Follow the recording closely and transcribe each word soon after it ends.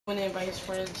went in by his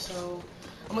friends, so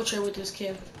I'm gonna trade with this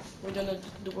kid. We're gonna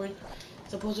do we're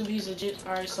supposed to be legit.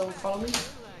 Alright, so follow me.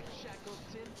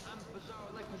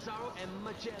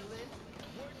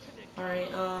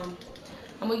 Alright, I'm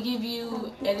gonna give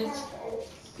you edits.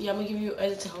 Yeah, I'm gonna give you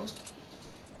edit to host.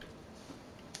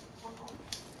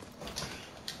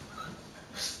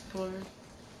 Come over.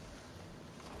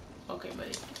 Okay,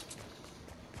 buddy.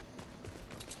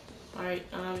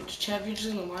 Alright, chat, you're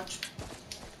just gonna watch.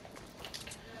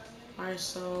 Alright,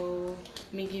 so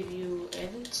let me give you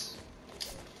edits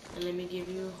and let me give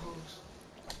you host.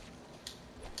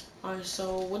 Alright,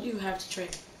 so what do you have to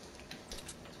trade?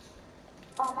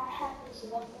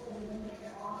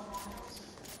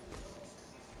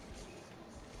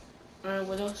 Alright,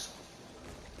 what else?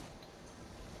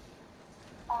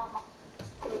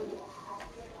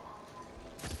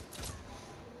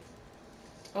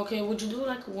 Okay, would you do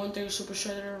like a 130 super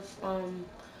shredder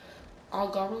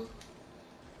Algaro?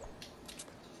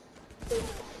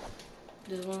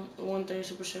 This one, 130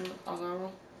 super shredder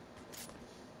Algaro,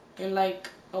 and like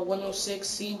a 106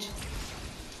 siege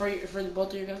for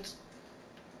both of your guns.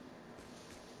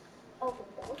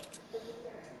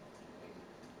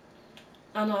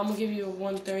 I know I'm gonna give you a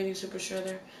 130 super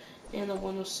shredder and a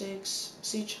 106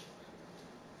 siege.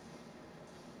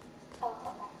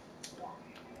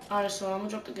 Alright, so I'm gonna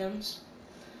drop the guns.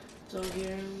 So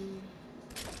here.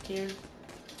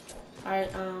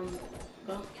 Alright,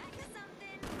 go.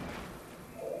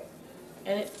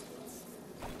 Edit.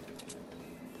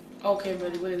 Okay,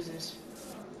 buddy, what is this?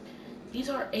 These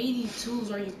are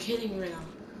 82s, are you kidding me right now?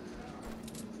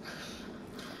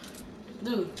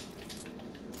 Dude.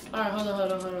 Alright, hold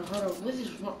on. What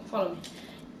is wrong? Follow me.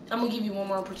 I'm gonna give you one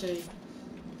more opportunity.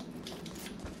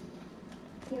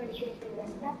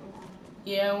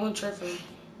 Yeah, I want to try for him.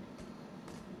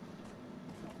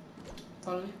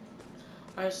 Follow me.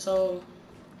 Alright, so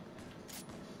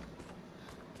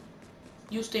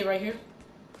you stay right here.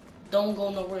 Don't go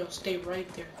nowhere else. Stay right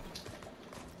there.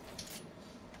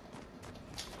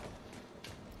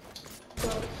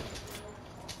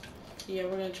 Yeah,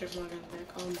 we're gonna try for my gun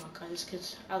back. Oh my god, this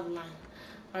kid's out of line.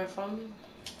 Alright, follow me.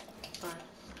 Alright.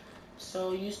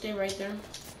 So you stay right there.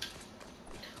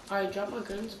 Alright, drop my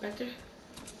guns back there.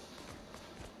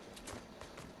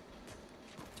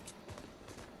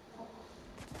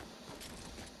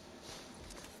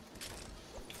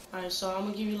 Alright, so I'm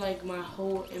gonna give you like my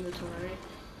whole inventory, right?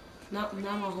 Not my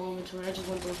whole inventory, I just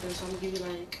want those guns, so I'm gonna give you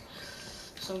like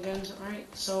some guns. Alright,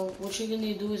 so what you're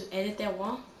gonna do is edit that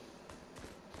wall.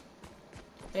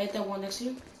 Edit that wall next to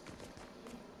you.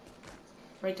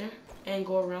 Right there. And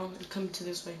go around and come to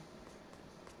this way.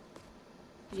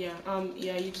 Yeah,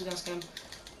 yeah, you just got scammed.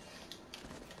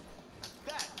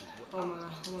 Oh my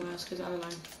god, this kid's out of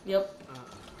line. Yep.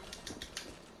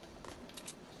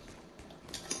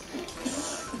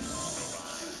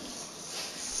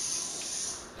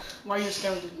 Why are you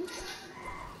scared, dude?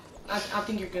 I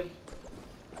think you're good.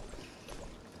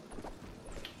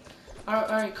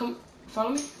 Alright, come,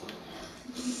 follow me.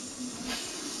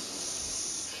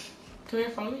 Come here,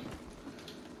 follow me.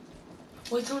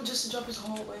 Wait, tell him just to drop his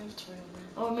whole inventory on there.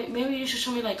 Oh, maybe you should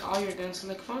show me like all your guns.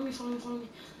 Like, follow me.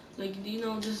 Like, do you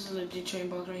know this is a legit train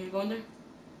box right here? Go in there.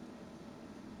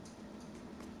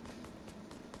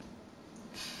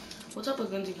 What type of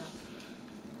guns you got?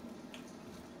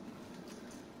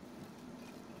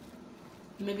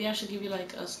 Maybe I should give you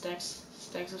like a stacks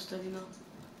of stuff, you know.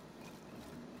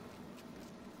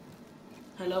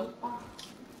 Hello?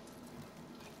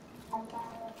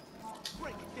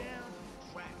 Break it down,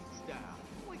 track style.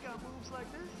 We got moves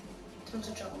like this. Tons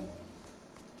of trouble.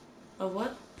 Oh,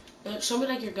 what? Show me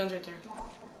like your guns right there.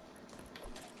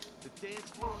 The dance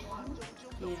floor, my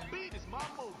JoJo. The Yeah. beat is my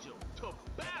mojo. To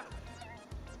battle.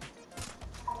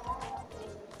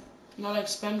 No, like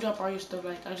spam drop all your stuff.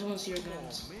 Like, I just want to see your Come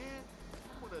guns. on, man.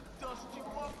 I'm gonna dust you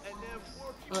up and then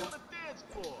work you on the dance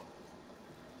floor.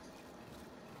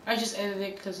 I just edited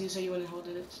it because you said you wouldn't hold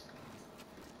it.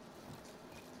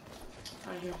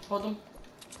 Alright, here. Hold them.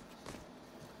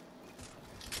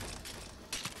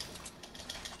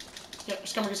 Yeah,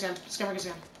 scam.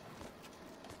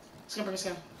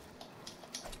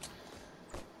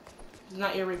 Do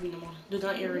not ear rape me no more. Do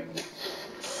not ear rape me.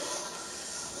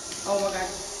 Oh my god.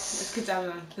 This kid's out of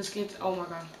line. Oh my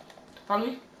god. Follow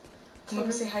me? Come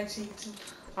over. Say hi to you too.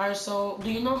 Alright, so, do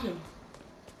you know him?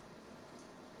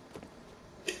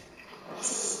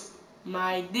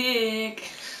 My dick.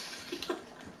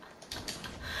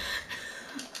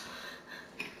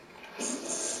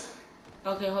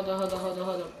 Okay, hold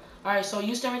on. Alright, so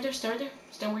you stand right there, stand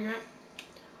where you're at.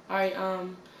 Alright,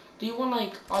 do you want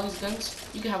like all these guns?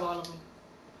 You can have all of them.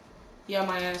 Yeah,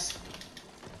 my ass.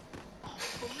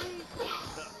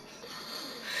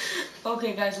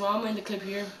 Okay, guys, well, I'm gonna end the clip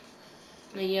here.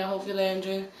 And yeah, hopefully I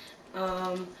enjoyed.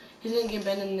 He's gonna get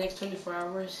banned in the next 24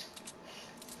 hours.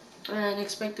 And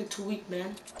expect a 2-week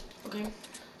ban. Okay,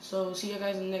 so see you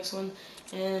guys in the next one.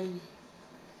 And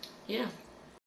yeah.